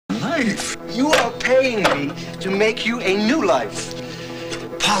life. You are paying me to make you a new life.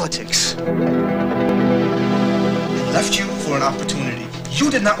 Politics. I left you for an opportunity. You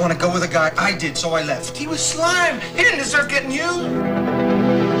did not want to go with a guy. I did, so I left. He was slime. He didn't deserve getting used.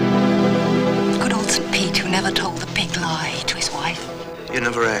 Good old St. Pete who never told the big lie to his wife. You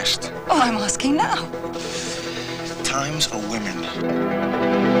never asked. Oh, I'm asking now. Times are women.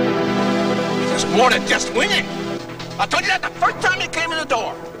 There's more than just winning. I told you that the first time you came in the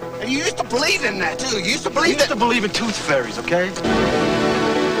door. And you used to believe in that, too. You used to believe I used to believe in tooth fairies, okay?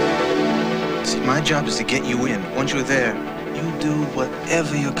 See, my job is to get you in. Once you're there, you do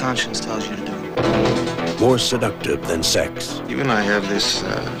whatever your conscience tells you to do. More seductive than sex. You and I have this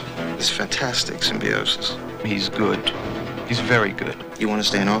fantastic symbiosis. He's good. He's very good. You want to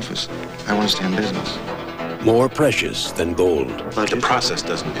stay in office? I want to stay in business. More precious than gold. The process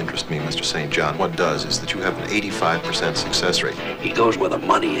doesn't interest me, Mr. St. John. What does is that you have an 85% success rate. He goes where the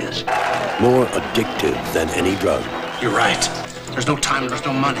money is. More addictive than any drug. You're right. There's no time, there's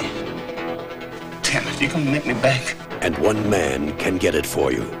no money. Damn, if you can make me back. And one man can get it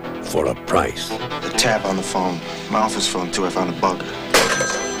for you for a price. The tab on the phone. My office phone, too. I found a bug.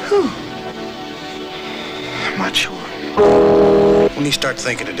 Whew. I'm not sure. When you start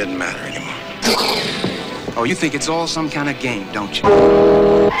thinking it didn't matter anymore. Oh, you think it's all some kind of game, don't you?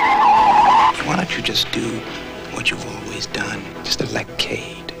 Why don't you just do what you've always done? Just elect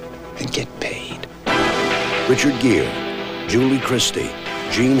Cade and get paid. Richard Gere, Julie Christie,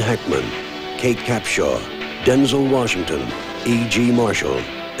 Gene Hackman, Kate Capshaw, Denzel Washington, E.G. Marshall,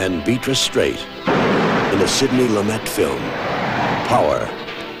 and Beatrice Straight in a Sidney Lumet film. Power.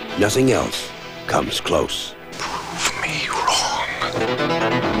 Nothing else comes close. Prove me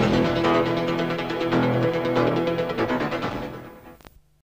wrong.